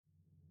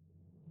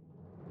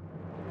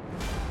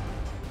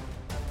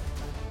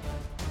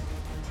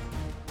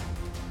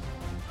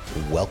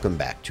Welcome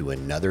back to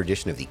another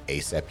edition of the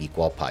ACEP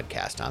Equal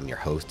podcast. I'm your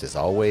host, as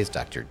always,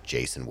 Dr.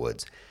 Jason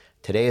Woods.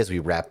 Today, as we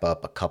wrap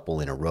up a couple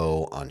in a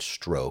row on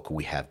stroke,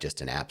 we have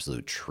just an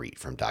absolute treat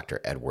from Dr.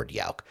 Edward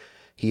Yauch.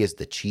 He is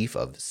the Chief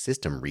of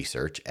System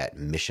Research at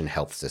Mission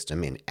Health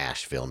System in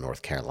Asheville,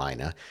 North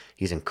Carolina.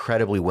 He's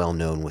incredibly well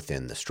known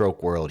within the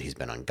stroke world. He's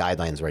been on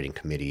guidelines writing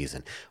committees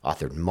and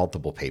authored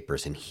multiple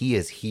papers, and he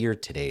is here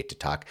today to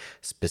talk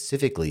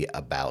specifically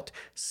about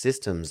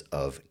systems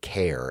of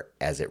care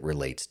as it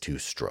relates to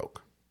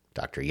stroke.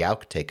 Dr.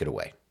 Yauch, take it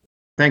away.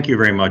 Thank you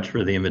very much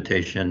for the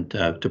invitation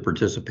to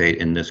participate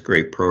in this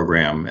great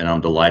program, and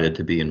I'm delighted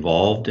to be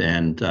involved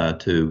and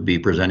to be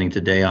presenting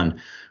today on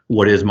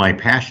what is my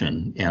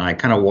passion. And I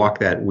kind of walk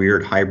that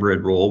weird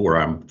hybrid role where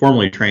I'm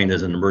formally trained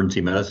as an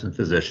emergency medicine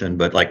physician,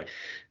 but like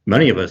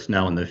many of us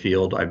now in the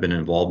field, I've been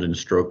involved in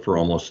stroke for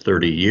almost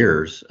 30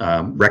 years,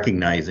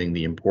 recognizing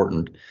the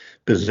important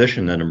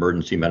position that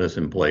emergency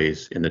medicine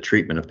plays in the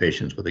treatment of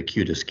patients with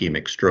acute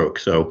ischemic stroke.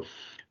 So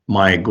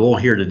my goal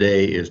here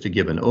today is to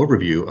give an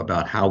overview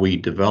about how we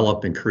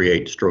develop and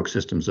create stroke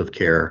systems of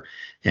care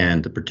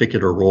and the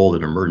particular role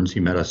that emergency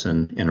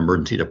medicine and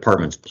emergency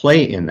departments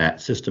play in that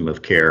system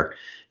of care,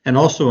 and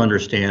also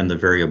understand the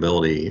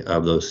variability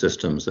of those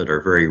systems that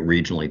are very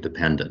regionally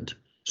dependent.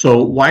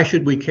 So why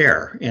should we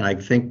care? And I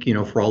think,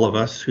 for all of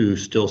us who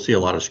still see a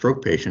lot of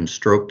stroke patients,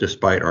 stroke,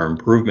 despite our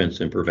improvements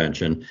in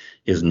prevention,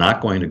 is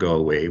not going to go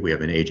away. We have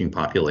an aging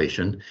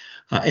population.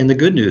 And the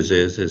good news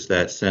is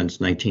that since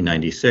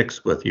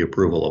 1996, with the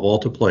approval of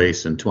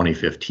Alteplase, and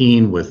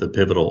 2015 with the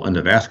pivotal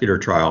endovascular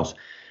trials,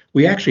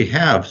 we actually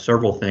have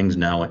several things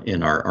now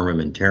in our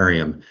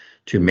armamentarium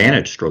to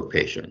manage stroke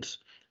patients.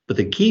 But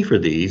the key for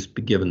these,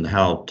 given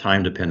how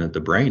time dependent the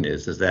brain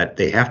is that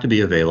they have to be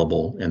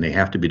available and they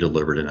have to be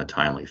delivered in a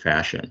timely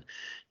fashion.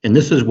 And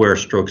this is where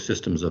stroke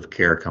systems of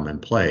care come in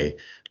play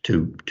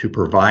to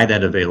provide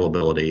that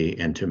availability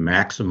and to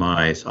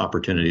maximize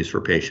opportunities for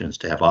patients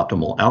to have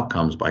optimal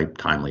outcomes by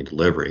timely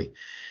delivery.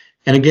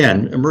 And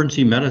again,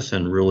 emergency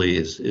medicine really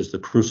is the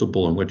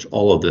crucible in which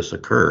all of this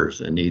occurs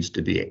and needs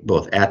to be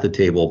both at the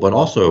table, but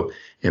also,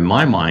 in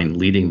my mind,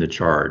 leading the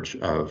charge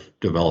of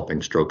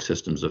developing stroke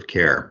systems of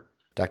care.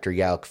 Dr.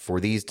 Yauch, for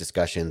these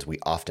discussions, we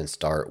often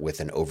start with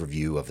an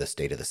overview of the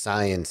state of the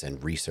science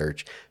and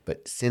research,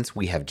 but since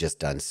we have just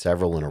done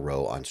several in a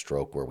row on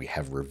stroke where we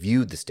have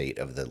reviewed the state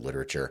of the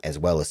literature as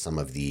well as some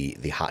of the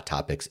hot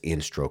topics in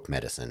stroke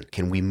medicine,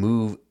 can we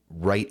move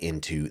right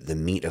into the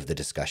meat of the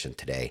discussion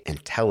today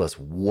and tell us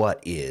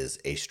what is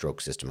a stroke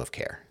system of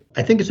care?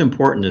 I think it's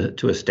important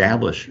to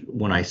establish,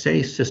 when I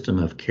say system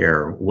of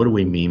care, what do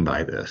we mean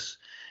by this?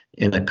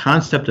 And the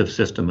concept of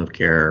system of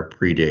care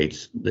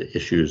predates the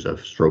issues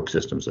of stroke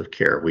systems of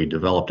care. We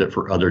developed it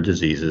for other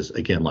diseases,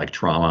 again, like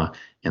trauma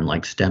and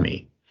like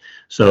STEMI.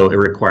 So it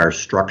requires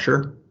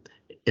structure.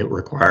 It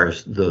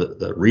requires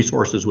the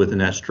resources within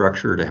that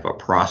structure to have a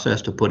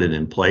process to put it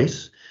in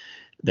place.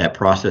 That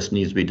process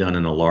needs to be done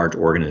in a large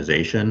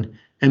organization.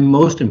 And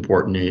most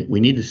importantly,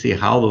 we need to see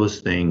how those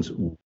things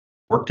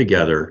work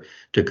together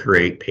to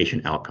create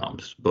patient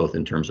outcomes, both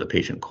in terms of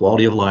patient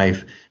quality of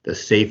life, the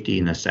safety,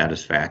 and the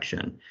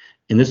satisfaction.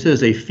 And this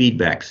is a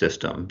feedback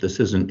system. This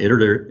is an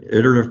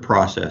iterative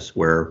process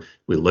where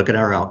we look at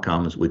our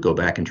outcomes, we go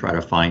back and try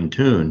to fine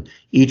tune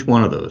each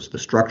one of those, the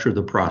structure of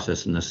the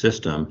process and the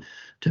system,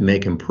 to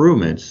make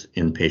improvements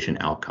in patient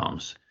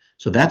outcomes.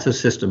 So that's a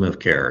system of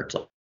care. It's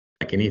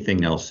like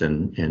anything else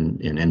in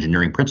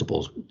engineering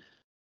principles.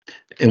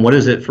 And what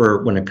is it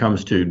for when it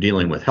comes to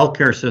dealing with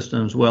healthcare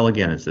systems? Well,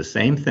 again, it's the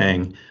same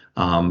thing,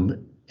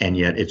 and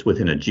yet it's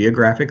within a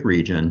geographic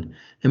region.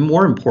 And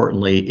more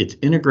importantly, it's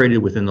integrated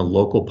within the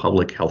local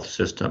public health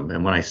system.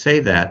 And when I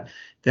say that,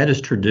 that is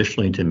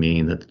traditionally to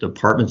mean that the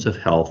departments of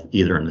health,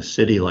 either in a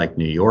city like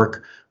New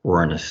York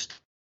or in a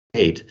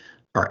state,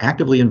 are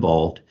actively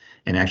involved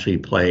and actually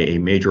play a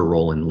major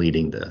role in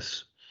leading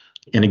this.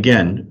 And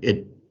again,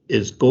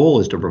 its goal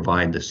is to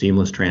provide the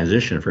seamless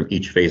transition from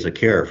each phase of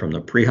care, from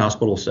the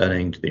pre-hospital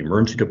setting to the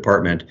emergency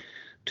department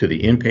to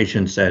the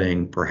inpatient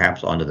setting,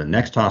 perhaps onto the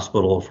next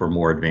hospital for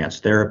more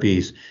advanced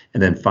therapies,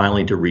 and then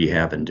finally to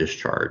rehab and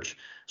discharge.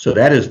 So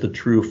that is the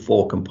true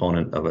full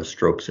component of a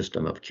stroke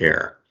system of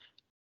care.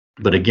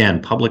 But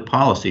again, public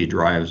policy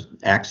drives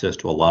access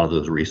to a lot of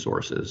those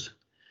resources.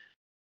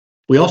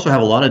 We also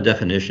have a lot of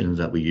definitions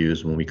that we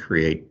use when we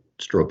create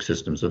stroke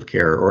systems of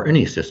care or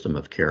any system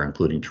of care,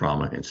 including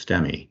trauma and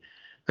STEMI.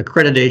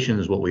 Accreditation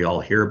is what we all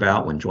hear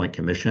about when Joint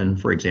Commission,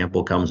 for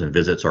example, comes and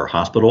visits our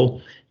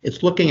hospital.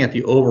 It's looking at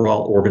the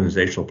overall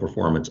organizational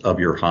performance of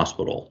your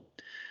hospital.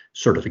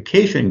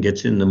 Certification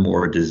gets into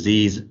more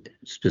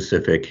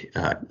disease-specific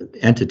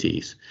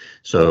entities.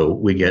 So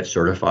we get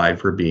certified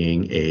for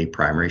being a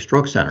primary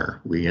stroke center.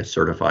 We get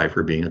certified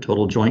for being a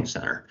total joint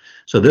center.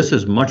 So this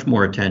is much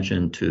more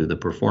attention to the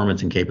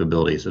performance and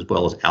capabilities as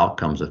well as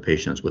outcomes of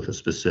patients with a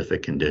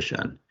specific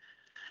condition.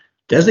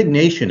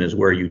 Designation is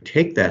where you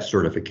take that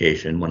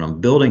certification when I'm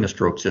building a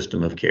stroke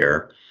system of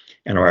care,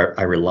 and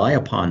I rely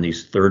upon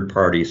these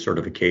third-party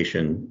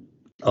certification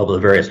of the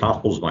various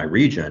hospitals in my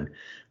region.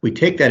 We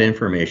take that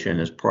information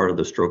as part of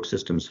the Stroke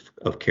Systems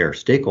of Care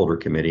Stakeholder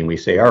Committee, and we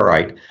say, all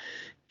right,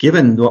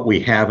 given what we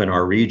have in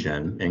our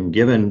region and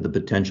given the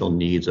potential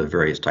needs of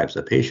various types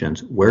of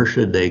patients, where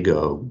should they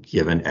go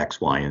given X,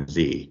 Y, and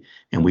Z?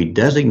 And we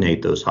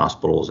designate those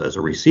hospitals as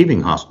a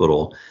receiving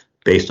hospital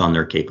based on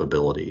their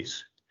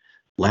capabilities.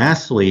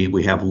 Lastly,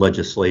 we have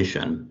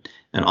legislation,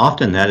 and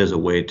often that is a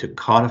way to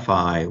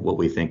codify what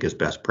we think is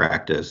best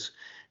practice.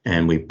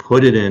 And we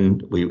put it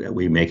in,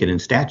 we make it in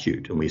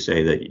statute, and we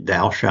say that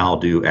thou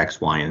shalt do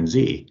X, Y, and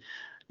Z.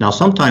 Now,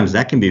 sometimes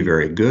that can be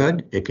very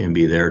good. It can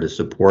be there to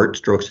support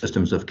stroke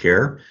systems of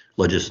care.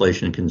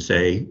 Legislation can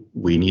say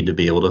we need to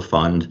be able to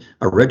fund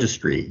a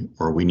registry,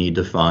 or we need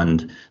to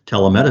fund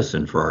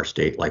telemedicine for our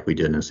state like we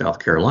did in South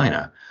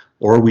Carolina,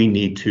 or we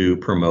need to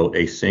promote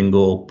a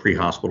single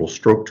pre-hospital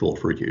stroke tool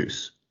for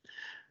use.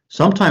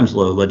 Sometimes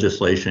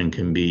legislation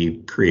can be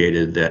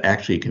created that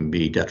actually can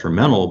be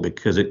detrimental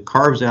because it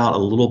carves out a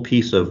little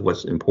piece of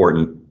what's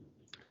important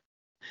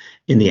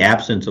in the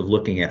absence of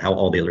looking at how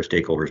all the other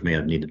stakeholders may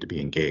have needed to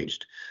be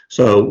engaged.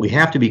 So we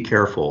have to be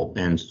careful.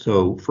 And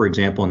so, for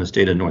example, in the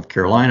state of North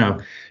Carolina,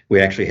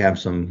 we actually have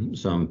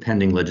some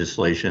pending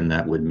legislation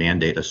that would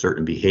mandate a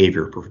certain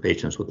behavior for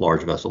patients with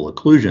large vessel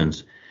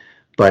occlusions.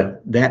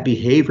 But that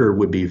behavior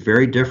would be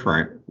very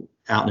different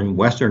out in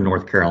Western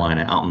North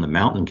Carolina, out in the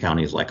mountain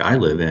counties like I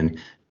live in,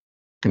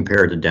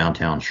 compared to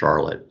downtown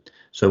Charlotte.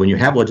 So when you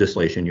have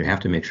legislation, you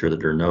have to make sure that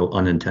there are no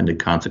unintended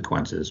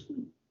consequences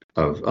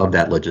of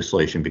that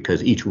legislation,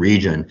 because each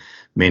region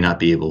may not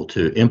be able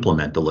to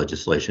implement the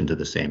legislation to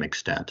the same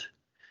extent.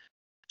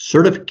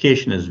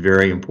 Certification is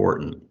very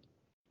important.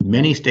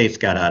 Many states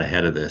got out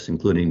ahead of this,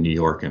 including New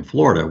York and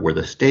Florida, where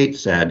the state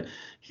said,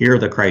 here are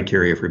the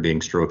criteria for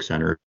being stroke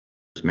centers.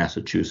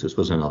 Massachusetts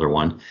was another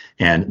one,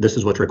 and this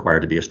is what's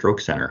required to be a stroke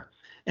center.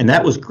 And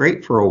that was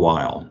great for a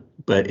while,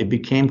 but it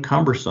became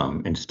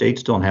cumbersome, and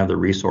states don't have the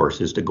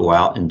resources to go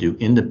out and do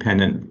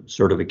independent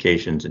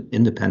certifications and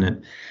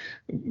independent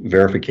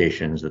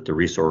verifications that the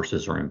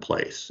resources are in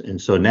place. And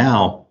so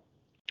now,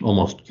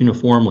 almost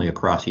uniformly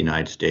across the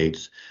United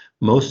States,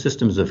 most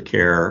systems of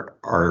care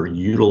are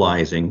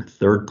utilizing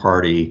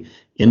third-party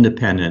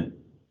independent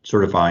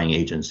certifying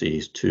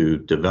agencies to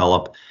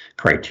develop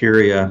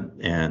criteria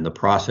and the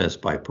process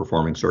by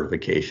performing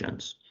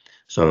certifications.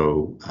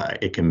 So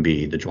it can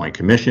be the Joint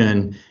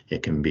Commission,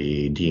 it can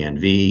be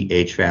DNV,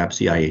 HFAP,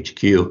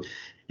 CIHQ.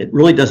 It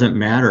really doesn't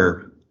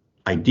matter.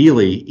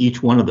 Ideally,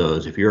 each one of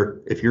those, if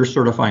you're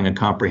certifying a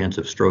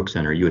comprehensive stroke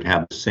center, you would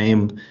have the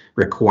same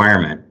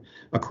requirement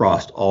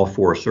across all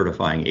 4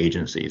 certifying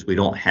agencies. We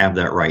don't have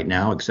that right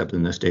now, except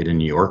in the state of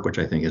New York, which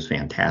I think is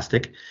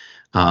fantastic.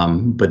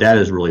 But that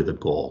is really the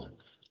goal.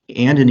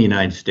 And in the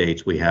United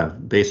States, we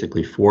have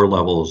basically 4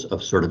 levels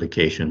of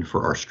certification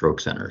for our stroke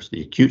centers.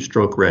 The acute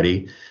stroke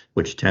ready,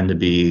 which tend to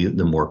be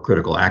the more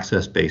critical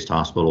access-based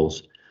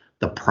hospitals.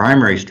 The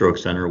primary stroke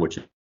center, which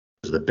is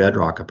the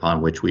bedrock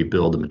upon which we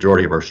build the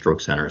majority of our stroke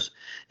centers.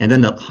 And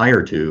then the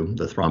higher 2,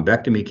 the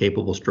thrombectomy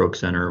capable stroke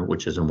center,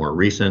 which is a more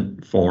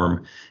recent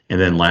form. And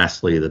then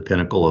lastly, the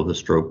pinnacle of the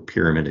stroke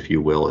pyramid, if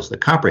you will, is the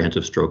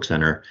comprehensive stroke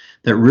center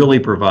that really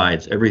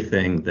provides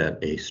everything that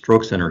a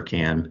stroke center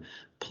can,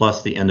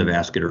 plus the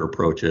endovascular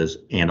approaches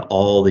and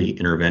all the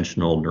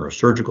interventional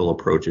neurosurgical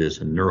approaches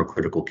and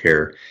neurocritical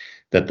care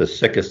that the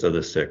sickest of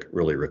the sick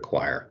really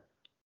require.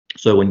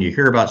 So when you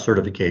hear about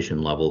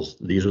certification levels,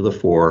 these are the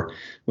 4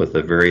 with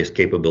the various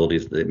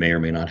capabilities that they may or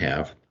may not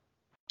have.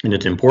 And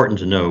it's important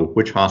to know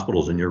which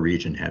hospitals in your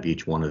region have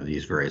each one of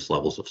these various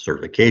levels of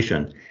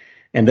certification.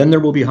 And then there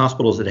will be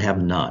hospitals that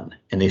have none,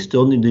 and they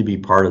still need to be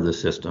part of the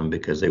system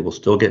because they will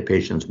still get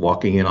patients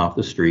walking in off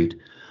the street,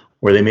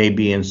 or they may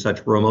be in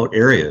such remote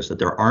areas that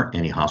there aren't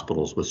any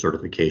hospitals with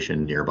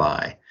certification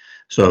nearby.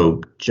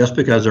 So just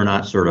because they're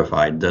not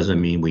certified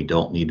doesn't mean we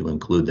don't need to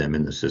include them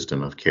in the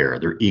system of care.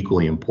 They're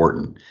equally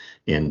important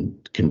in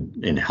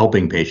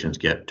helping patients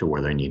get to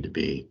where they need to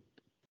be.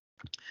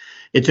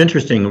 It's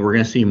interesting, we're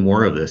going to see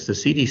more of this. The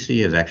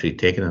CDC has actually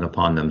taken it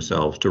upon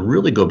themselves to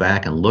really go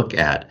back and look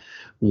at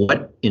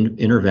what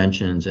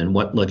interventions and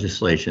what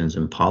legislations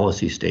and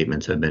policy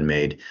statements have been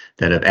made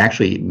that have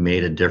actually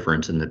made a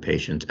difference in the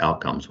patient's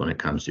outcomes when it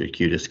comes to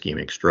acute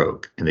ischemic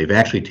stroke. And they've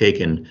actually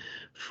taken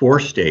 4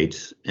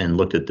 states and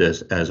looked at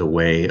this as a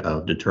way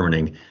of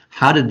determining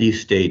how did these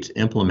states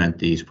implement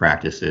these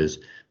practices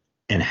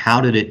and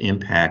how did it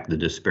impact the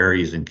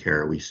disparities in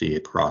care we see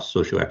across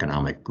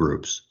socioeconomic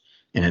groups.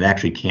 And it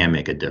actually can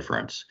make a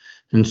difference.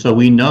 And so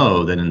we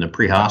know that in the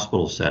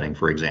pre-hospital setting,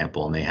 for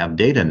example, and they have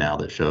data now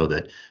that show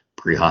that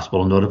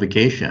pre-hospital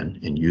notification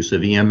and use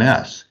of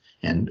EMS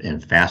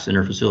and fast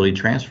interfacility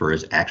transfer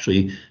is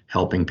actually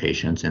helping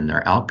patients in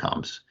their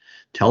outcomes.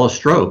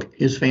 Telestroke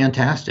is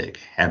fantastic.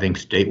 Having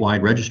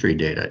statewide registry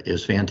data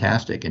is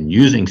fantastic. And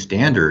using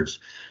standards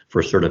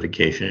for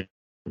certification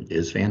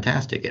is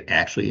fantastic. It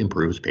actually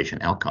improves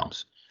patient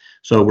outcomes.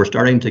 So we're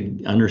starting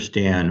to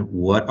understand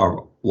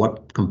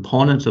what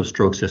components of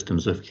stroke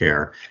systems of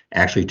care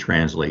actually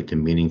translate to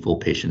meaningful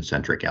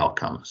patient-centric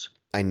outcomes.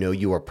 I know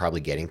you are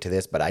probably getting to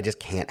this, but I just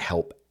can't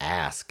help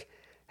ask,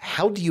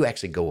 How do you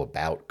actually go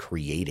about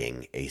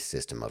creating a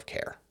system of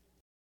care?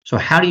 So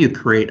how do you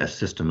create a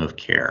system of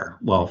care?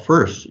 Well,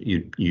 first,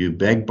 you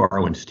beg,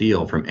 borrow, and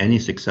steal from any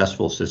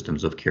successful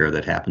systems of care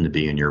that happen to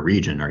be in your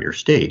region or your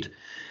state.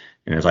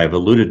 And as I've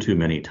alluded to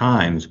many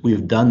times,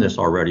 we've done this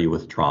already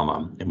with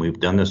trauma, and we've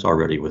done this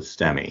already with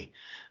STEMI.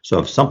 So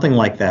if something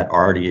like that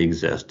already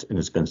exists and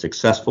it's been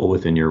successful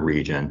within your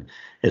region,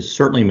 it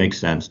certainly makes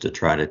sense to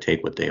try to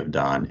take what they have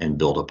done and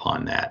build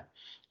upon that.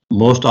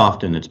 Most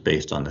often it's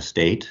based on the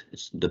state,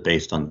 it's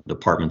based on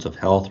departments of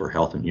health or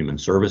health and human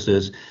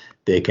services.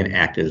 They can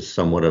act as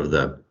somewhat of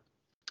the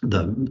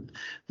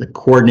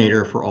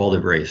coordinator for all the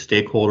various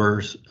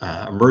stakeholders.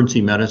 Emergency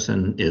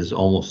medicine is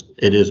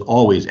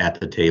always at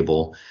the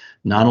table,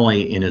 not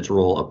only in its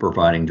role of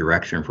providing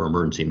direction for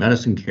emergency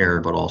medicine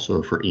care, but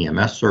also for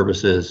EMS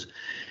services.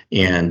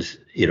 And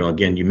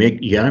again,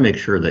 you got to make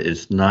sure that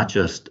it's not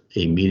just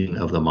a meeting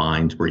of the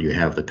minds where you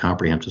have the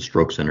comprehensive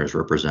stroke centers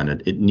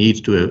represented. It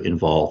needs to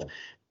involve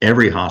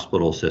every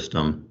hospital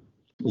system.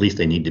 At least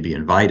they need to be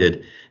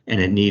invited, and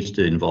it needs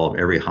to involve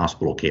every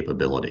hospital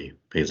capability.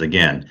 Because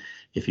again,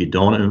 if you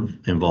don't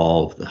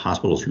involve the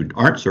hospitals who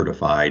aren't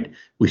certified,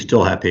 we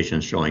still have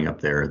patients showing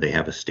up there. They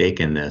have a stake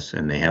in this,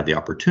 and they have the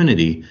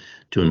opportunity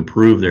to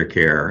improve their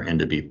care and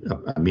to be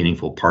a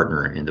meaningful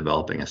partner in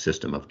developing a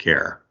system of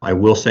care. I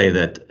will say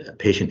that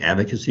patient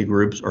advocacy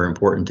groups are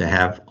important to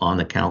have on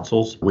the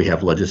councils. We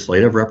have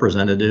legislative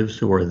representatives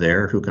who are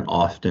there who can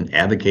often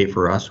advocate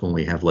for us when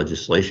we have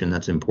legislation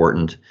that's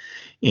important.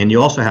 And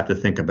you also have to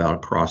think about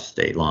across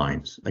state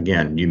lines.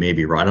 Again, you may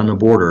be right on the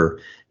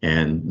border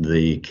and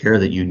the care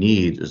that you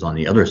need is on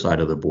the other side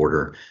of the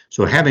border.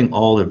 So having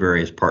all the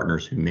various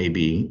partners who may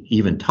be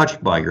even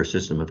touched by your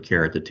system of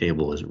care at the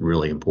table is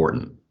really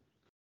important.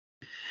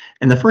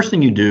 And the first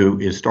thing you do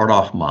is start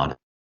off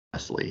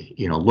modestly.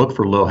 Look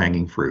for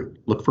low-hanging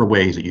fruit. Look for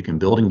ways that you can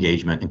build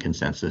engagement and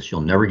consensus.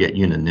 You'll never get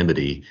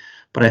unanimity,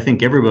 but I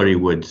think everybody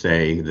would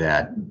say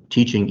that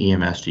teaching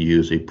EMS to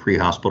use a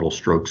pre-hospital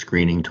stroke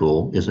screening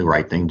tool is the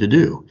right thing to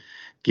do.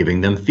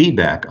 Giving them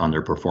feedback on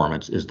their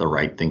performance is the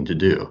right thing to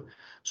do.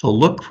 So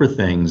look for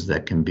things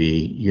that can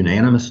be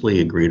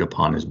unanimously agreed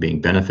upon as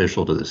being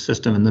beneficial to the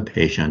system and the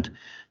patient.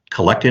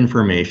 Collect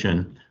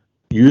information.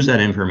 Use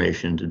that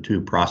information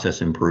to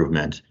process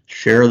improvement,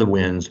 share the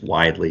wins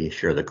widely,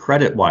 share the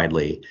credit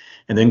widely,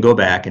 and then go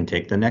back and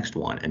take the next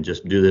one and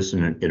just do this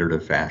in an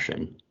iterative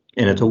fashion.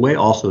 And it's a way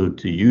also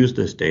to use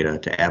this data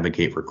to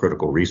advocate for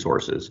critical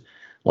resources,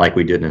 like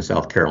we did in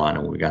South Carolina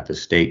when we got the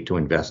state to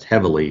invest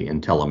heavily in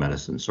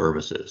telemedicine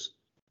services.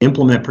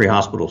 Implement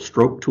pre-hospital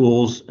stroke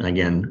tools. And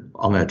again,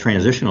 I'm going to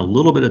transition a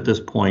little bit at this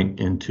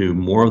point into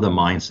more of the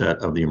mindset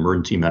of the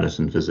emergency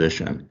medicine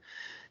physician.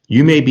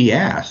 You may be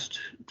asked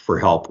for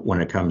help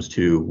when it comes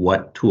to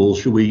what tools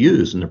should we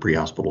use in the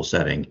pre-hospital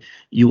setting.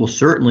 You will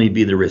certainly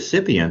be the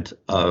recipient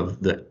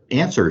of the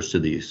answers to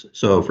these.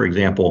 So for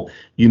example,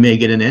 you may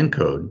get an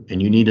ENCODE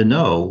and you need to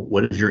know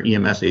what does your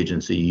EMS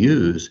agency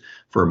use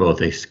for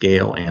both a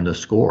scale and a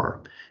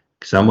score.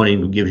 Somebody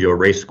who gives you a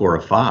RACE score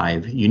of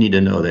 5, you need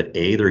to know that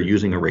A, they're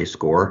using a RACE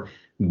score,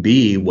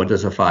 B, what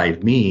does a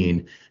 5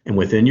 mean? And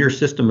within your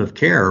system of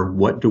care,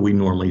 what do we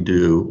normally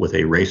do with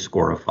a RACE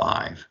score of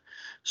 5?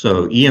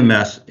 So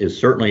EMS is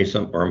certainly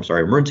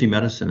emergency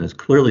medicine is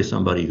clearly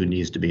somebody who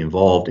needs to be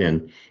involved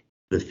in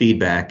the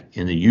feedback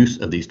and the use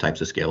of these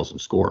types of scales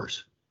and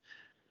scores.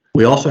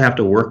 We also have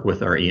to work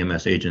with our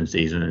EMS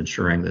agencies in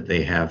ensuring that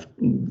they have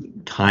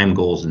time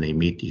goals and they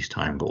meet these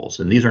time goals.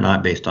 And these are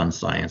not based on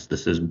science.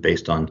 This is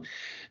based on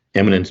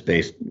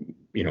evidence-based,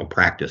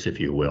 practice, if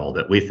you will,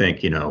 that we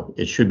think,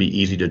 it should be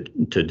easy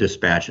to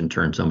dispatch and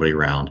turn somebody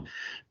around.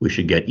 We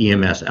should get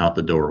EMS out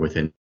the door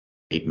within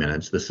 8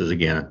 minutes. This is,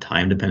 again, a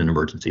time-dependent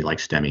emergency like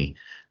STEMI.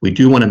 We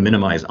do want to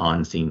minimize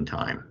on-scene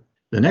time.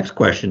 The next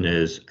question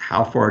is,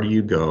 how far do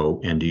you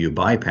go and do you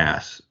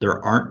bypass?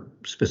 There aren't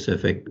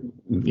specific,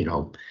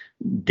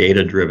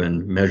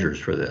 data-driven measures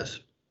for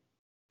this.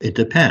 It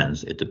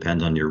depends. It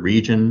depends on your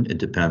region. It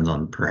depends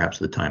on perhaps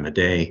the time of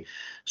day.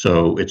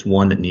 So it's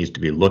one that needs to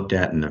be looked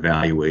at and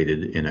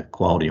evaluated in a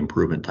quality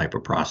improvement type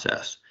of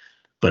process.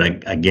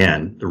 But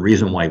again, the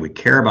reason why we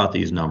care about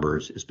these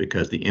numbers is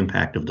because the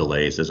impact of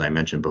delays, as I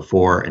mentioned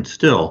before, and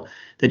still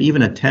that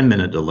even a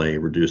 10-minute delay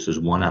reduces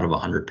 1 out of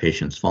 100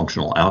 patients'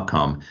 functional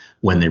outcome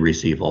when they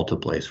receive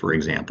Alteplase, for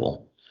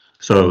example.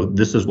 So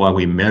this is why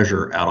we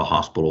measure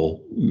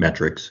out-of-hospital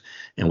metrics,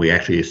 and we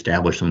actually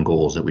establish some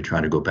goals that we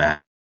try to go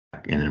back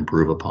and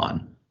improve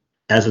upon.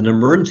 As an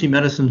emergency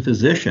medicine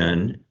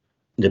physician,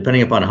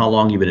 depending upon how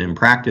long you've been in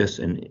practice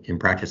and in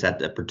practice at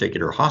that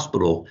particular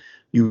hospital,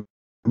 you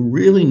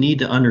really need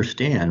to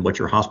understand what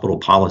your hospital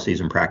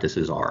policies and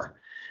practices are.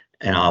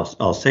 And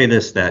I'll say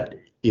this, that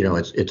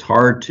it's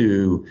hard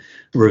to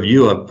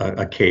review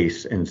a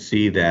case and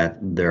see that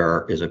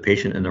there is a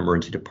patient in the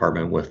emergency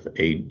department with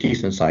a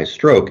decent sized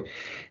stroke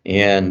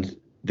and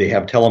they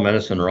have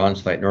telemedicine or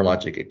on-site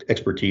neurologic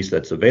expertise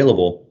that's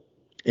available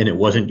and it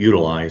wasn't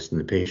utilized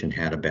and the patient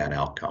had a bad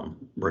outcome,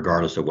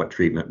 regardless of what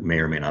treatment may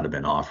or may not have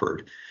been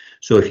offered.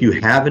 So if you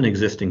have an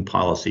existing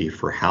policy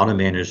for how to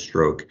manage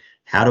stroke,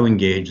 how to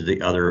engage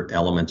the other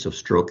elements of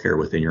stroke care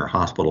within your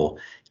hospital.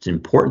 It's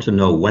important to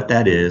know what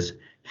that is,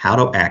 how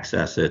to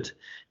access it,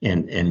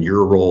 and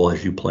your role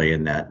as you play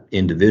in that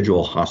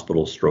individual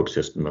hospital stroke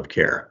system of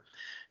care.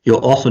 You'll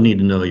also need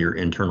to know your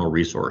internal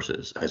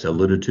resources. As I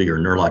alluded to, your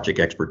neurologic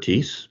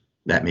expertise.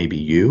 That may be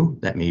you,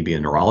 that may be a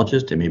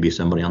neurologist, it may be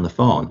somebody on the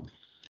phone.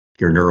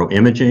 Your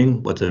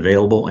neuroimaging, what's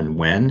available and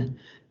when.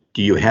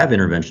 Do you have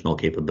interventional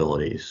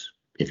capabilities?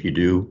 If you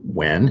do,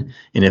 when?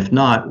 And if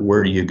not,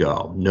 where do you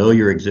go? Know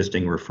your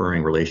existing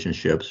referring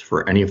relationships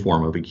for any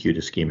form of acute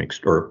ischemic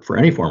or for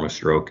any form of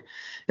stroke,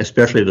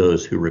 especially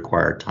those who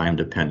require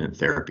time-dependent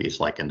therapies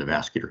like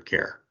endovascular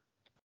care.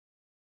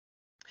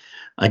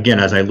 Again,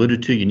 as I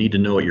alluded to, you need to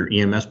know what your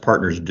EMS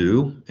partners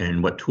do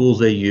and what tools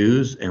they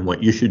use and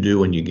what you should do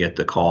when you get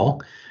the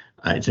call.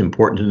 It's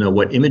important to know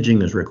what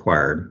imaging is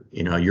required.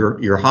 You know,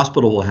 your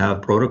hospital will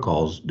have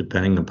protocols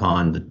depending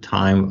upon the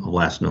time of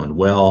last known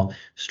well,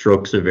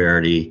 stroke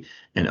severity,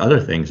 and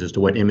other things as to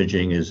what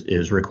imaging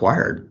is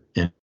required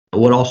and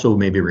what also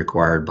may be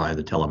required by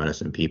the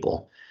telemedicine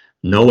people.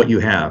 Know what you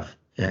have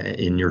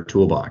in your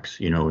toolbox.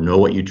 You know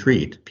what you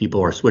treat.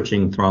 People are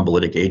switching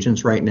thrombolytic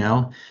agents right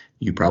now.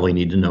 You probably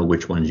need to know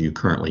which ones you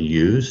currently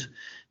use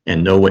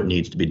and know what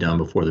needs to be done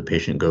before the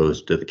patient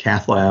goes to the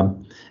cath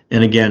lab.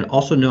 And again,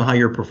 also know how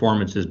your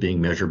performance is being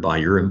measured by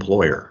your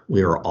employer.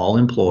 We are all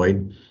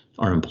employed.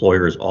 Our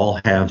employers all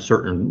have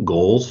certain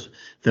goals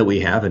that we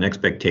have and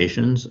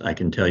expectations. I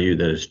can tell you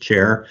that as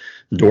chair,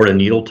 door to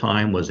needle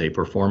time was a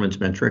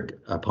performance metric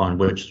upon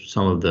which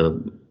some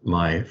of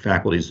my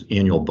faculty's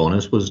annual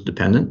bonus was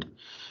dependent.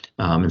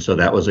 And so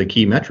that was a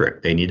key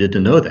metric. They needed to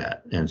know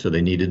that. And so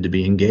they needed to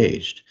be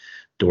engaged.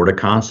 Door to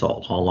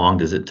consult, how long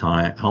does it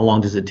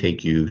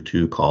take you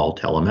to call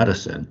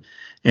telemedicine?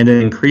 And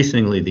then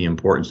increasingly the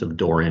importance of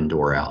door in,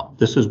 door out.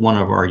 This is one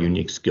of our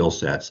unique skill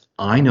sets.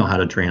 I know how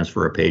to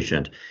transfer a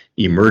patient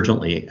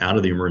emergently out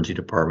of the emergency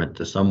department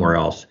to somewhere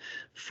else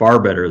far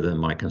better than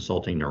my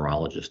consulting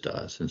neurologist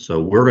does. And so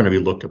we're going to be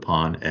looked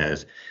upon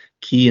as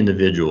key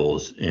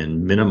individuals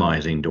in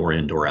minimizing door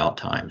in, door out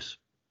times.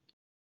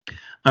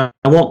 I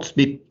won't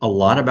speak a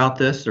lot about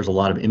this. There's a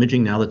lot of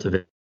imaging now that's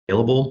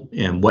available,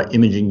 and what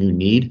imaging you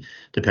need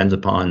depends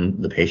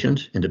upon the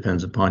patient and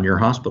depends upon your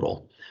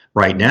hospital.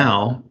 Right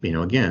now,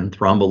 again,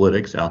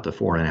 thrombolytics out to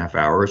 4.5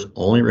 hours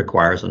only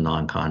requires a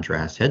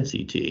non-contrast head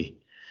CT.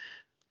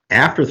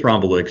 After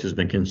thrombolytics has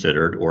been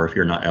considered, or if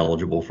you're not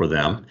eligible for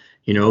them,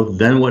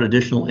 then what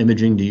additional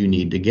imaging do you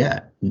need to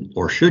get,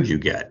 or should you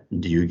get?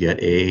 Do you get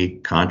a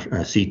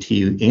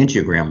CT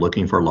angiogram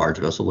looking for large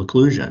vessel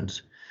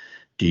occlusions?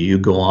 Do you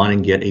go on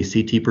and get a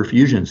CT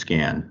perfusion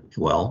scan?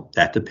 Well,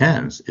 that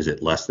depends. Is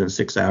it less than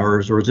 6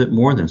 hours or is it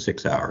more than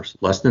 6 hours?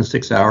 Less than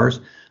 6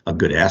 hours, a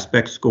good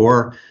aspect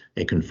score,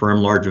 a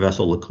confirmed large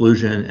vessel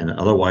occlusion, and an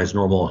otherwise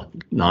normal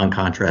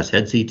non-contrast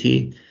head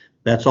CT.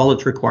 That's all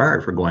that's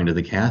required for going to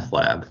the cath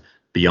lab.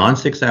 Beyond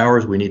 6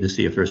 hours, we need to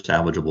see if there's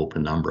salvageable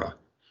penumbra.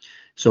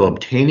 So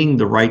obtaining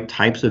the right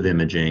types of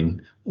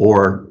imaging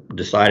or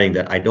deciding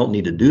that I don't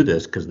need to do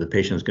this because the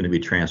patient is going to be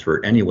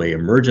transferred anyway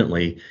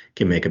emergently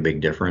can make a big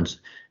difference.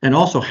 And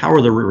also, how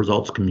are the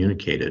results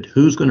communicated?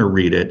 Who's going to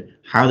read it?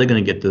 How are they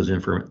going to get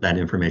that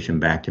information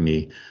back to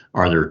me?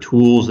 Are there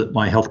tools that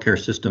my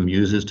healthcare system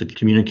uses to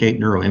communicate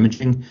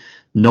neuroimaging?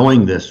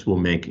 Knowing this will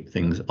make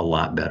things a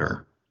lot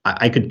better.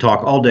 I could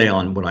talk all day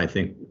on what I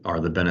think are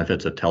the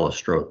benefits of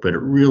telestroke, but it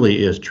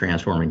really is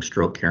transforming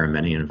stroke care in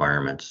many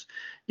environments.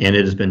 And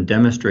it has been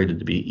demonstrated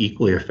to be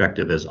equally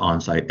effective as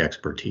on-site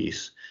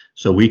expertise.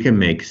 So we can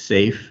make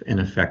safe and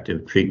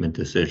effective treatment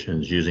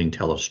decisions using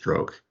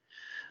telestroke.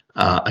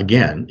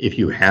 Again, if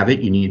you have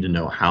it, you need to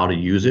know how to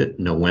use it,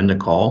 know when to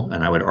call.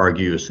 And I would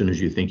argue as soon as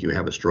you think you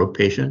have a stroke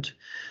patient.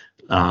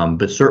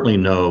 But certainly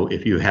know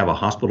if you have a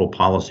hospital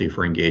policy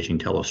for engaging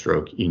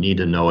telestroke, you need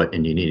to know it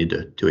and you need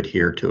to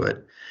adhere to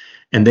it.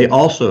 And they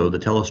also, the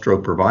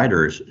telestroke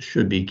providers,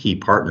 should be key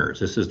partners.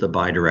 This is the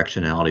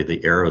bidirectionality,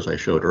 the arrows I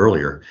showed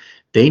earlier.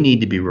 They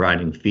need to be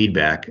providing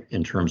feedback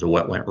in terms of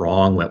what went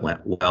wrong, what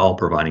went well,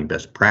 providing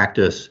best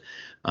practice,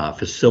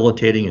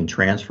 facilitating and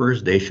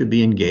transfers. They should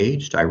be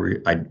engaged.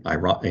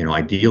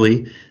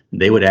 Ideally,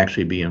 they would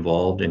actually be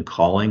involved in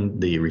calling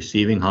the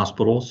receiving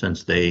hospital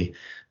since they,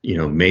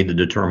 made the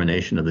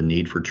determination of the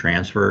need for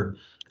transfer.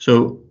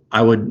 So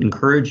I would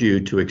encourage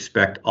you to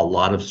expect a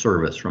lot of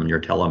service from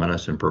your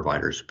telemedicine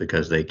providers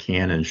because they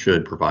can and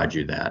should provide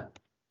you that.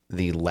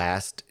 The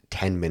last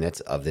 10 minutes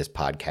of this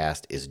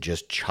podcast is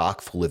just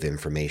chock full of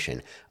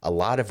information, a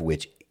lot of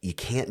which you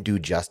can't do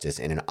justice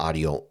in an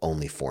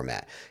audio-only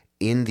format.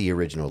 In the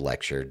original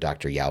lecture,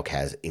 Dr. Yauk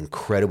has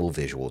incredible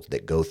visuals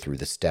that go through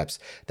the steps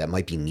that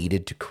might be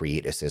needed to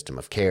create a system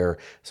of care,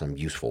 some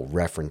useful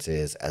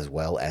references, as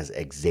well as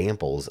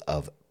examples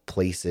of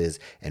places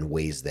and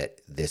ways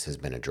that this has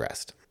been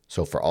addressed.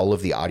 So for all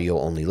of the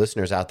audio-only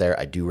listeners out there,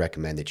 I do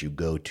recommend that you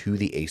go to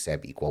the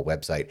ASAP Equal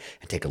website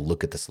and take a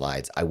look at the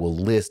slides. I will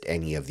list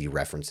any of the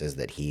references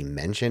that he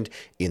mentioned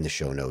in the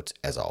show notes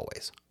as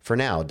always. For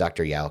now,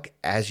 Dr. Yauch,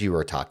 as you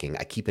were talking,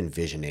 I keep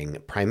envisioning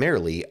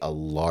primarily a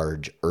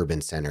large urban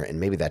center, and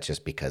maybe that's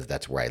just because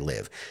that's where I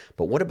live.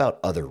 But what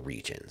about other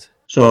regions?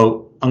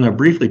 So I'm going to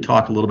briefly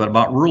talk a little bit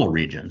about rural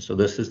regions. So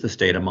this is the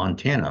state of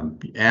Montana,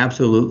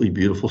 absolutely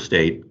beautiful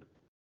state.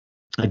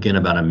 Again,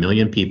 about 1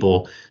 million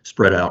people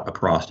spread out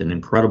across an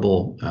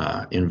incredible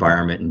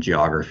environment and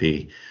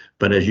geography.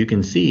 But as you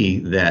can see,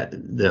 that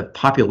the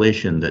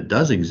population that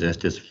does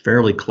exist is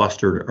fairly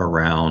clustered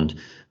around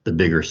the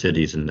bigger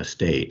cities in the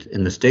state.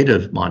 And the state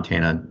of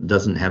Montana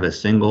doesn't have a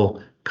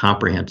single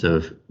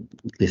comprehensive,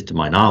 at least to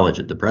my knowledge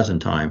at the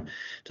present time,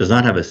 does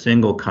not have a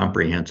single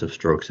comprehensive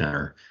stroke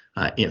center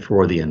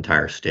for the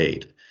entire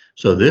state.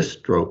 So this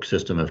stroke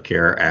system of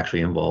care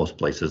actually involves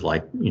places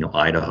like,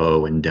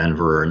 Idaho and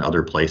Denver and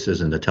other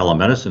places, and the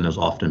telemedicine is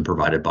often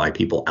provided by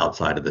people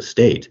outside of the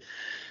state.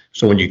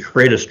 So when you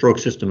create a stroke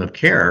system of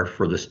care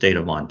for the state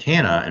of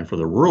Montana and for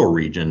the rural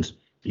regions,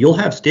 you'll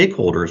have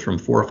stakeholders from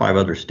 4 or 5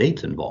 other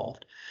states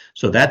involved.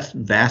 So that's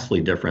vastly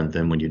different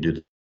than when you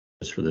do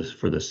this for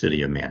the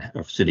city of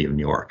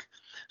New York.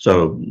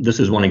 So this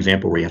is one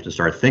example where you have to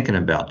start thinking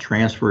about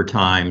transfer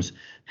times.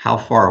 How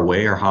far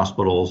away are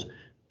hospitals?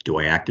 Do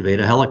I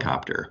activate a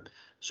helicopter?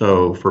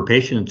 So for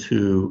patients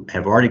who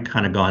have already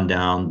kind of gone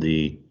down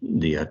the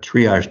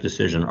triage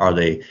decision, are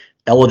they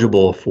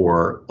eligible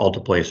for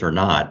alteplase or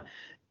not?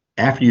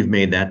 After you've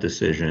made that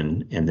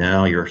decision, and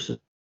now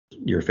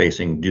you're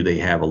facing, do they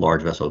have a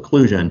large vessel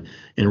occlusion?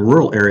 In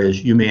rural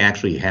areas, you may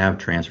actually have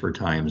transfer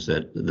times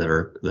that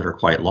are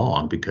quite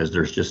long because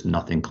there's just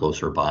nothing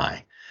closer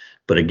by.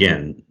 But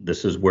again,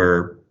 this is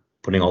where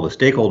putting all the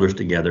stakeholders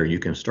together, you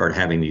can start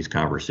having these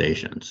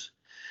conversations.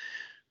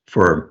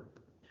 For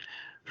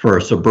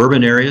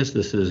suburban areas,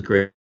 this is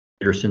Greater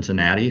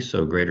Cincinnati.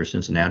 So Greater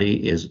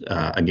Cincinnati is,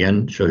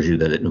 again, shows you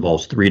that it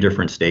involves 3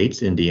 different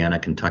states, Indiana,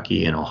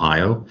 Kentucky, and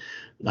Ohio.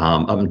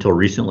 Up until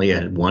recently, I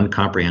had 1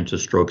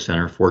 comprehensive stroke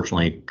center,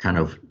 fortunately kind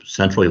of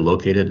centrally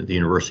located at the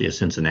University of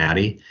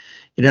Cincinnati.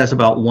 It has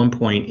about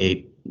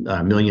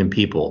 1.8 million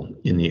people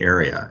in the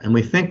area. And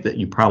we think that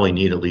you probably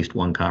need at least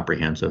 1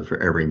 comprehensive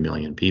for every 1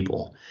 million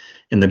people.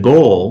 And the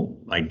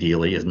goal,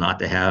 ideally, is not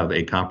to have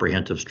a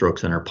comprehensive stroke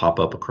center pop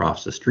up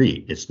across the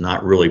street. It's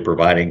not really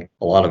providing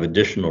a lot of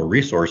additional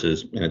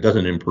resources, and it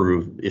doesn't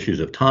improve issues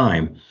of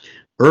time.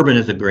 Urban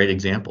is a great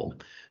example.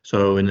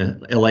 So in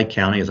the LA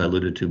County, as I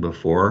alluded to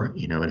before,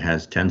 it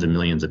has tens of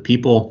millions of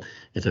people.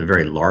 It's a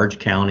very large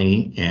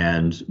county.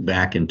 And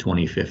back in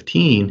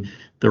 2015,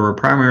 there were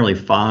primarily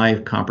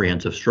 5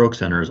 comprehensive stroke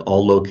centers,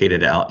 all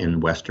located out in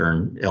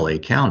western LA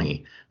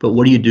County. But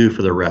what do you do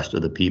for the rest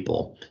of the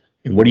people?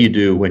 And what do you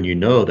do when you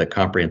know that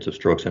comprehensive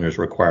stroke centers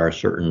require a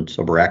certain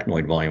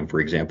subarachnoid volume, for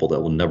example, that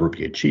will never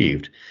be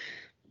achieved?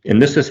 And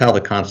this is how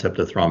the concept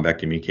of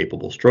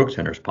thrombectomy-capable stroke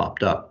centers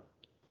popped up.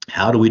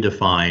 How do we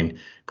define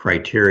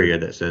criteria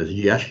that says,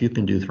 yes, you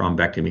can do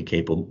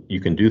thrombectomy-capable,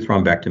 you can do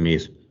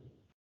thrombectomies,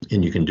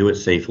 and you can do it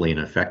safely and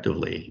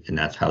effectively? And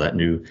that's how that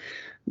new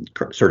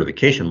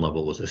certification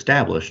level was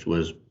established,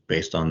 was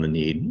based on the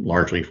need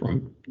largely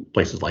from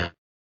places like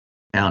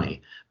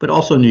County, but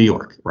also New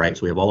York, right?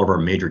 So we have all of our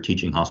major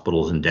teaching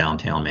hospitals in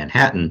downtown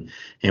Manhattan.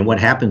 And what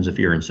happens if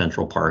you're in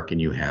Central Park and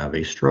you have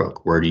a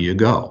stroke? Where do you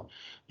go?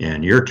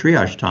 And your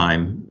triage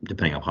time,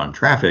 depending upon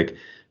traffic,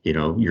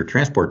 your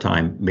transport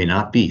time may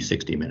not be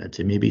 60 minutes.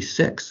 It may be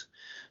 6.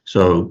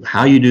 So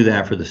how you do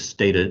that for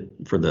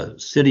the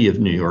city of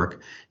New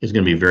York is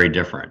going to be very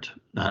different.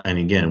 And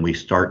again, we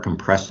start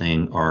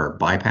compressing our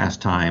bypass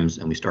times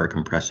and we start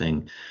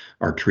compressing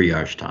our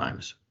triage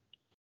times.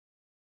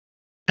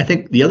 I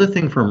think the other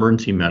thing for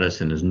emergency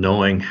medicine is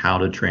knowing how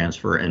to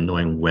transfer and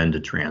knowing when to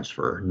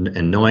transfer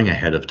and knowing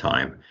ahead of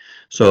time.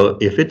 So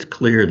if it's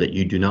clear that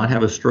you do not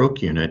have a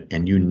stroke unit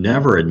and you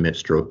never admit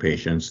stroke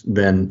patients,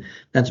 then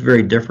that's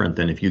very different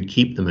than if you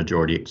keep the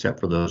majority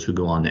except for those who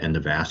go on to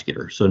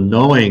endovascular. So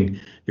knowing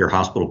your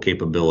hospital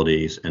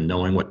capabilities and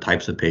knowing what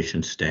types of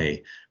patients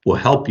stay will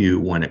help you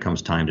when it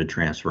comes time to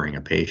transferring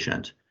a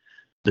patient.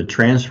 The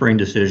transferring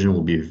decision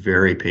will be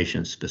very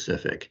patient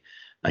specific.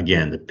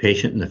 Again, the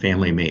patient and the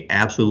family may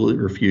absolutely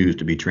refuse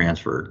to be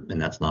transferred, and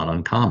that's not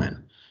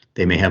uncommon.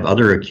 They may have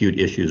other acute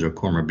issues or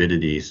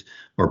comorbidities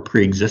or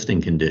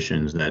pre-existing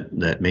conditions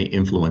that may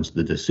influence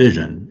the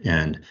decision.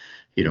 And,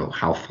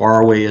 how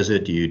far away is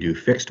it? Do you do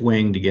fixed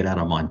wing to get out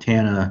of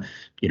Montana?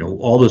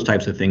 All those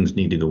types of things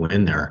need to go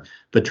in there.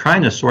 But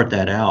trying to sort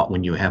that out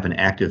when you have an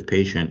active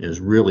patient is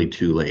really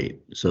too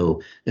late.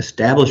 So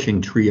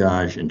establishing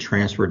triage and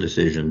transfer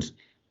decisions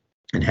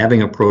and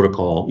having a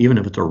protocol, even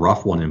if it's a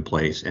rough one in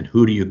place, and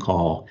who do you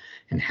call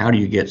and how do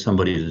you get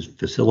somebody to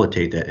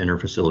facilitate that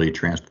interfacility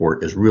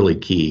transport is really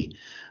key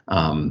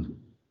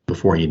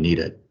before you need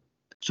it.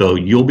 So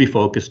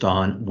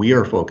we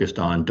are focused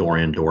on door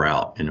in, door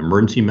out, and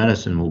emergency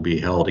medicine will be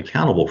held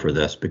accountable for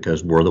this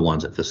because we're the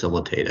ones that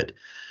facilitate it.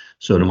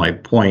 So to my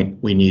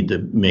point, we need to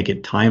make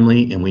it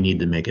timely and we need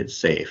to make it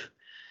safe.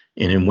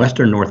 And in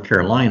Western North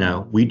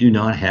Carolina, we do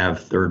not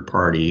have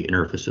third-party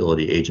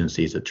interfacility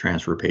agencies that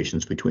transfer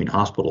patients between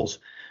hospitals.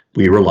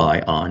 We rely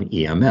on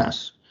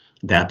EMS.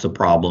 That's a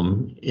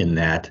problem in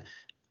that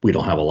we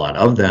don't have a lot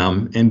of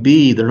them. And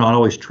B, they're not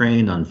always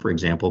trained on, for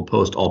example,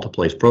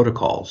 post-alteplase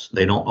protocols.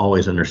 They don't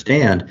always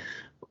understand,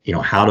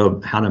 how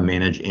to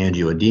manage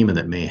angioedema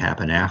that may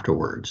happen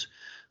afterwards.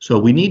 So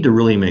we need to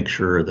really make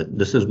sure that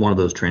this is one of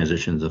those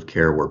transitions of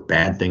care where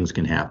bad things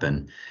can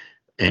happen,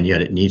 and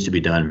yet it needs to be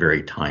done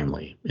very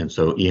timely. And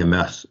so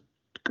EMS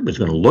is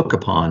going to look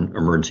upon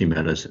emergency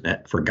medicine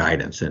for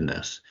guidance in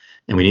this,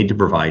 and we need to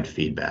provide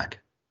feedback.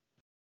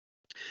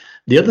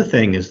 The other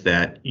thing is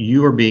that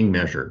you are being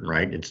measured,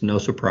 right? It's no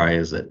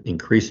surprise that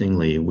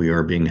increasingly we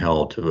are being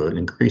held to an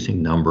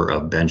increasing number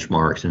of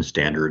benchmarks and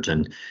standards,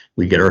 and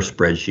we get our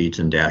spreadsheets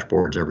and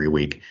dashboards every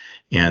week.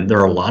 And there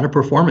are a lot of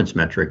performance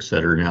metrics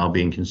that are now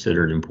being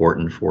considered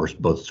important for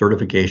both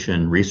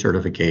certification,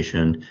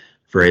 recertification,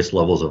 various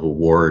levels of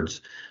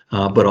awards,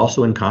 but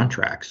also in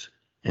contracts.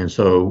 And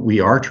so we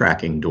are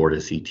tracking door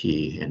to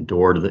CT and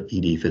door to the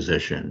ED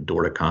physician,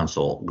 door to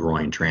consult,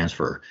 groin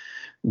transfer.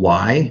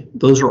 Why?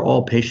 Those are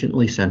all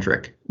patiently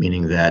centric,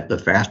 meaning that the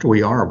faster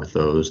we are with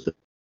those, the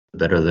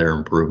better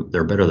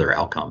their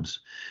outcomes.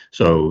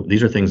 So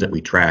these are things that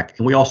we track,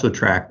 and we also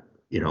track,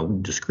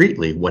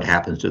 discreetly what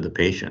happens to the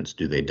patients.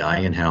 Do they die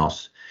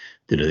in-house?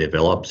 Do they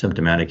develop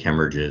symptomatic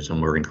hemorrhages?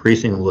 And we're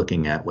increasingly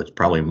looking at what's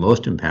probably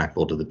most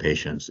impactful to the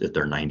patients is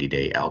their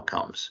 90-day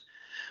outcomes.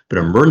 But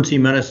emergency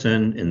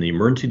medicine and the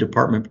emergency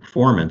department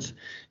performance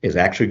is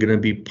actually going to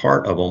be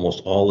part of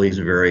almost all these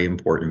very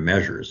important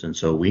measures. And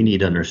so we need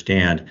to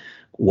understand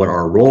what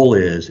our role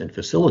is in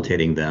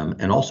facilitating them,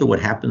 and also what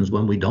happens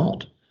when we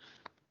don't.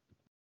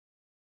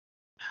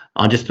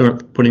 I'll just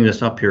start putting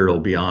this up here. It'll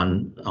be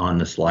on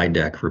the slide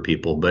deck for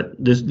people, but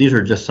these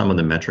are just some of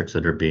the metrics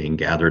that are being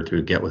gathered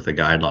through Get With The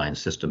Guidelines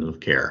system of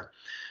care.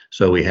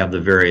 So we have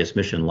the various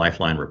Mission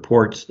Lifeline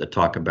reports that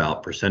talk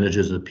about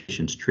percentages of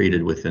patients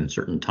treated within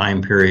certain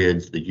time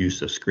periods, the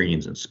use of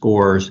screens and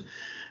scores.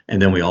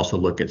 And then we also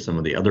look at some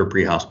of the other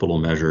pre-hospital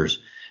measures.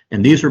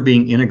 And these are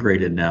being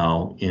integrated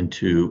now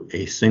into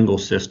a single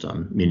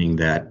system, meaning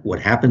that what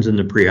happens in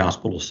the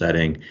pre-hospital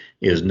setting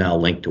is now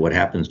linked to what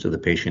happens to the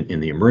patient in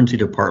the emergency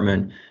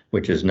department,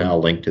 which is now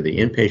linked to the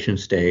inpatient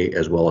stay,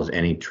 as well as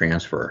any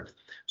transfer.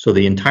 So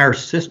the entire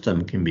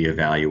system can be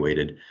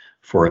evaluated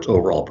for its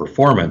overall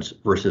performance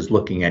versus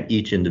looking at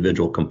each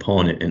individual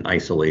component in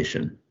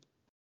isolation.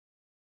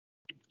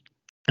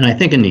 And I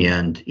think in the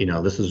end,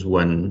 this is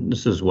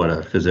what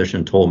a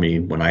physician told me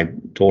when I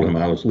told him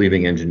I was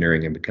leaving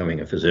engineering and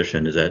becoming a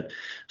physician, is that,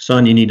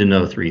 son, you need to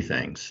know three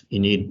things. You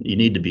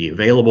need to be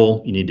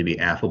available, you need to be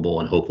affable,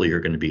 and hopefully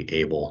you're going to be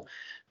able.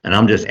 And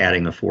I'm just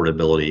adding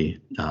affordability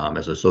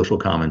as a social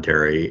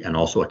commentary, and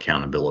also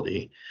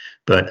accountability.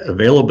 But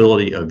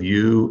availability of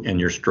you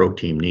and your stroke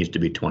team needs to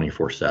be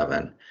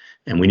 24/7.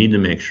 And we need to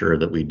make sure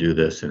that we do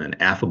this in an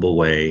affable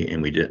way,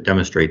 and we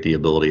demonstrate the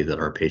ability that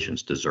our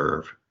patients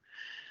deserve.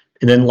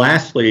 And then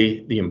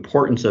lastly, the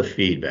importance of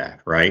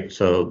feedback, right?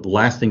 So the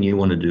last thing you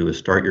want to do is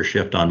start your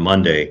shift on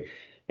Monday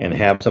and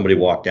have somebody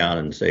walk down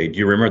and say, do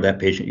you remember that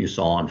patient you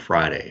saw on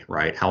Friday,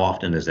 right? How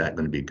often is that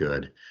going to be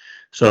good?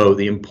 So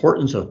the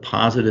importance of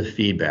positive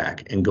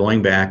feedback and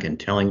going back and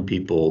telling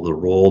people the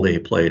role they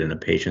played in a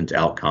patient's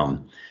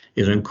outcome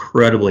is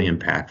incredibly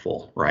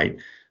impactful, right?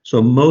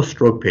 So most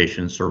stroke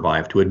patients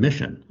survive to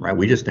admission, right?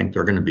 We just think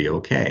they're going to be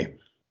okay.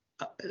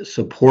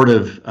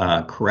 Supportive,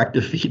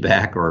 corrective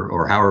feedback,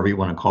 or however you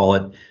want to call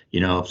it,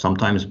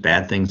 sometimes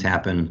bad things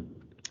happen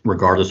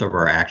regardless of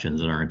our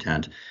actions and our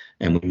intent,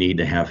 and we need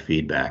to have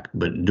feedback.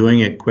 But doing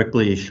it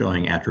quickly,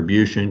 showing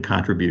attribution,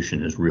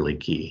 contribution is really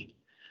key.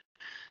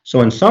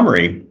 So in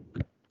summary,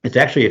 it's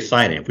actually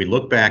exciting. If we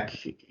look back,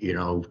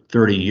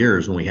 30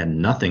 years when we had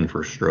nothing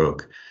for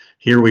stroke,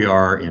 here we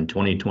are in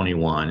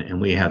 2021,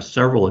 and we have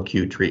several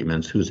acute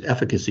treatments whose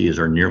efficacies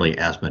are nearly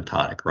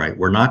asymptotic, right?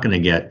 We're not going to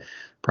get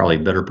probably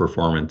better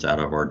performance out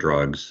of our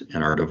drugs,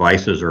 and our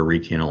devices are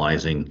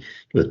recanalizing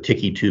with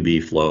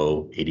TICI-2B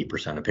flow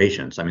 80% of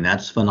patients. I mean,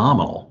 that's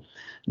phenomenal.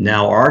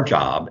 Now our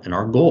job and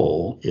our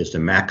goal is to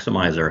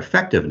maximize our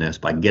effectiveness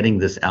by getting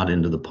this out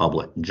into the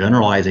public,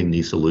 generalizing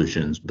these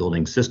solutions,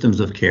 building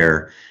systems of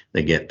care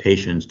that get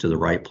patients to the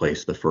right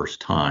place the first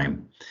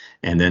time,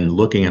 and then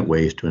looking at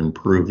ways to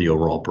improve the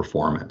overall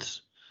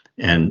performance.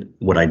 And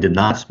what I did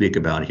not speak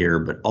about here,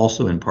 but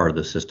also in part of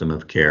the system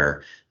of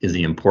care, is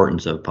the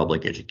importance of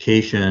public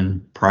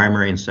education,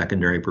 primary and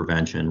secondary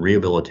prevention,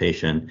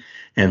 rehabilitation,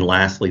 and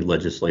lastly,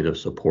 legislative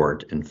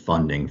support and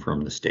funding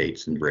from the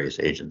states and various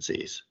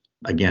agencies.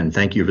 Again,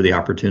 thank you for the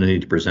opportunity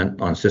to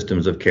present on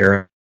systems of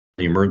care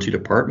in the emergency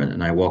department,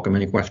 and I welcome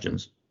any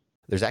questions.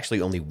 There's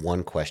actually only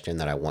one question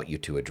that I want you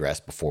to address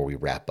before we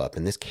wrap up,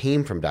 and this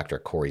came from Dr.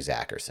 Corey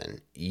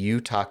Zackerson.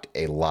 You talked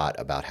a lot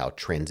about how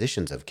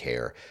transitions of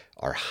care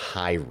are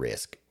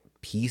high-risk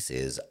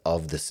pieces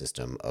of the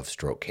system of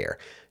stroke care.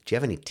 Do you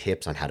have any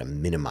tips on how to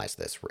minimize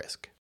this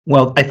risk?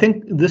 Well, I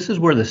think this is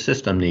where the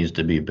system needs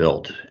to be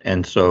built.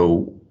 And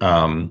so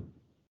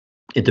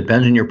It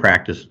depends on your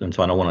practice, and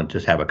so I don't want to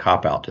just have a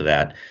cop out to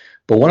that.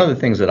 But one of the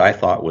things that I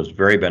thought was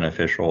very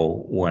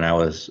beneficial when I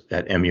was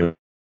at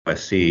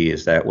MUSC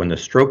is that when the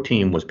stroke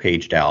team was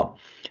paged out,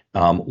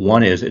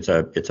 one is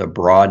it's a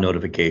broad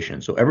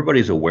notification, so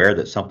everybody's aware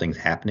that something's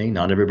happening.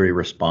 Not everybody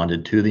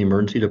responded to the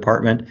emergency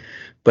department,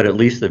 but at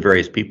least the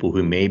various people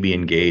who may be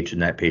engaged in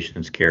that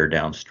patient's care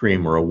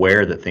downstream were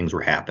aware that things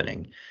were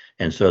happening,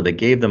 and so they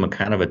gave them a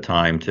kind of a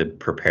time to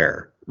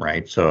prepare.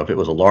 Right. So if it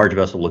was a large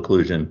vessel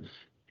occlusion,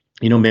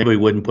 maybe we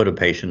wouldn't put a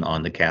patient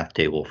on the cath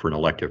table for an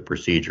elective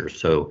procedure.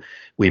 So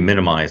we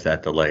minimize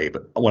that delay.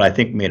 But what I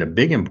think made a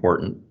big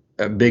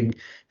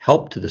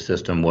help to the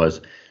system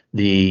was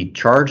the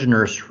charge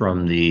nurse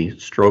from the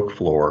stroke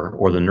floor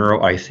or the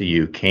neuro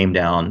ICU came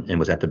down and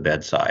was at the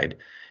bedside.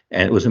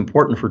 And it was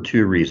important for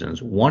two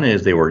reasons. One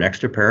is they were an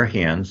extra pair of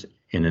hands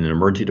in an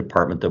emergency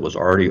department that was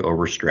already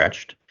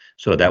overstretched.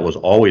 So that was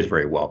always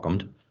very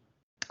welcomed.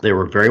 They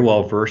were very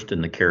well versed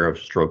in the care of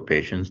stroke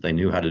patients. They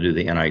knew how to do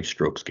the NIH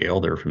stroke scale.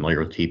 They were familiar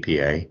with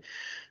TPA.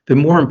 But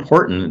more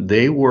important,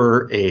 they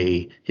were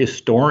a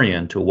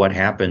historian to what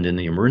happened in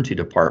the emergency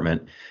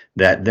department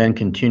that then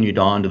continued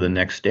on to the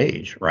next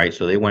stage, right?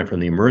 So they went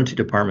from the emergency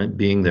department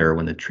being there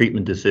when the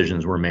treatment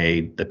decisions were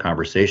made, the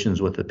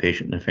conversations with the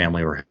patient and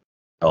family were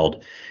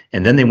held,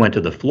 and then they went to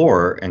the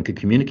floor and could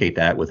communicate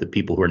that with the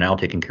people who are now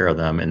taking care of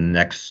them in the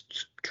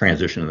next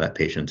transition of that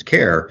patient's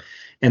care,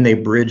 and they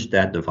bridged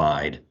that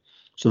divide.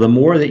 So the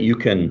more that you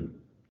can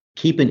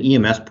keep an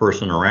EMS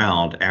person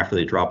around after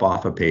they drop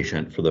off a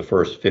patient for the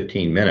first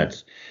 15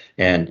 minutes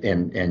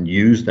and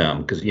use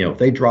them, because if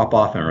they drop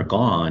off and are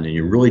gone and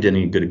you really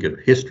didn't get a good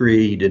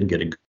history, you didn't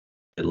get a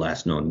good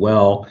last known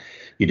well,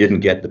 you didn't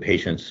get the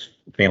patient's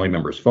family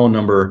member's phone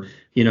number,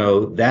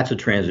 that's a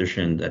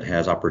transition that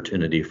has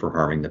opportunity for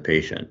harming the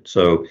patient.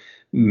 So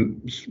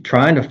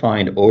trying to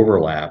find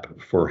overlap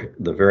for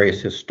the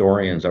various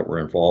historians that were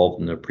involved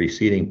in the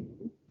preceding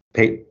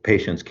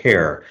patient's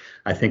care,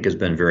 I think has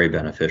been very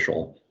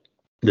beneficial.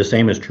 The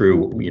same is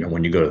true,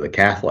 when you go to the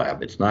cath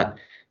lab. It's not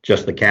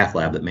just the cath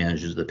lab that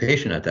manages the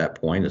patient at that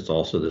point. It's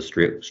also the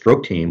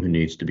stroke team who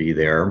needs to be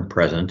there,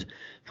 present,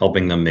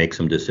 helping them make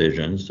some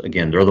decisions.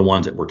 Again, they're the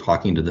ones that were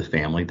talking to the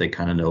family. They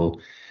kind of know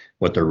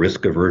what their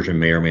risk aversion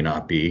may or may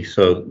not be.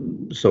 So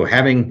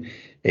having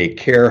a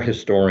care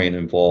historian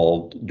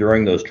involved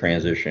during those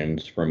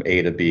transitions from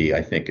A to B,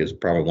 I think, is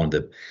probably one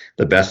of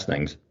the best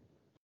things.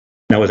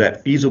 Now, is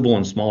that feasible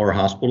in smaller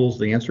hospitals?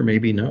 The answer may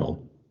be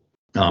no.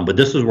 But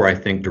this is where I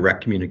think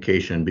direct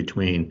communication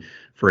between,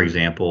 for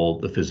example,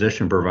 the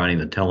physician providing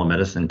the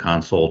telemedicine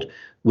consult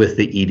with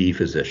the ED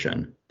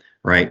physician,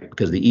 right?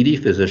 Because the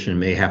ED physician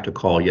may have to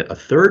call yet a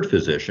third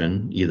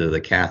physician, either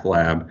the cath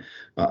lab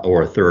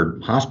or a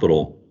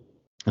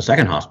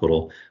second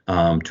hospital,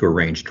 to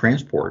arrange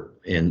transport.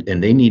 And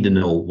they need to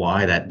know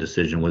why that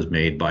decision was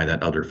made by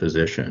that other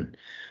physician.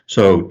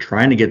 So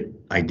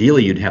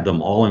ideally, you'd have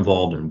them all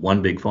involved in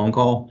one big phone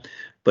call,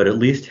 but at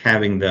least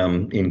having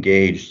them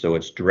engaged so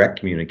it's direct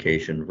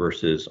communication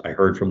versus I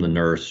heard from the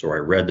nurse or I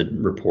read the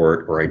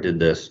report or I did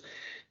this.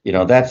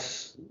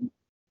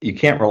 You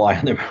can't rely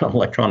on the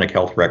electronic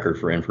health record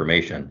for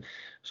information.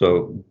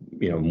 So,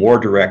 more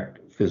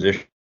direct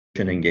physician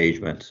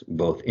engagement,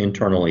 both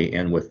internally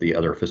and with the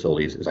other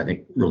facilities, is, I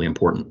think, really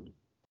important.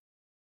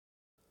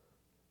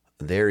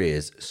 There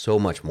is so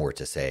much more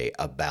to say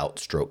about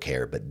stroke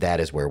care, but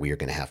that is where we are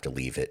going to have to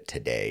leave it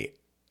today.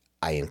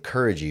 I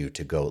encourage you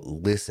to go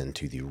listen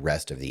to the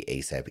rest of the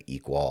ASAP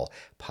Equal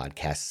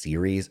podcast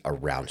series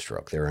around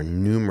stroke. There are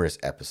numerous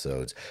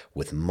episodes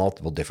with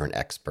multiple different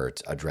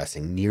experts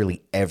addressing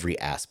nearly every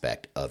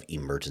aspect of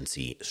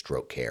emergency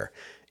stroke care.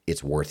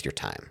 It's worth your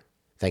time.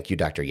 Thank you,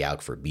 Dr.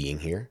 Yauk, for being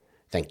here.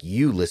 Thank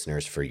you,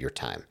 listeners, for your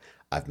time.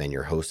 I've been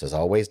your host, as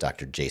always,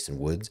 Dr. Jason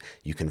Woods.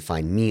 You can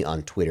find me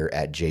on Twitter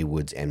at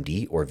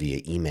jwoodsmd or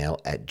via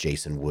email at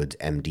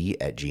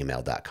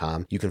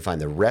jasonwoodsmd@gmail.com. You can find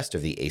the rest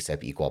of the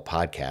ASAP Equal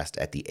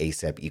podcast at the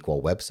ASAP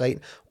Equal website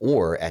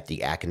or at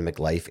the Academic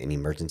Life in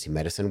Emergency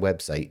Medicine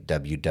website,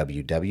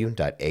 www.aliem.com.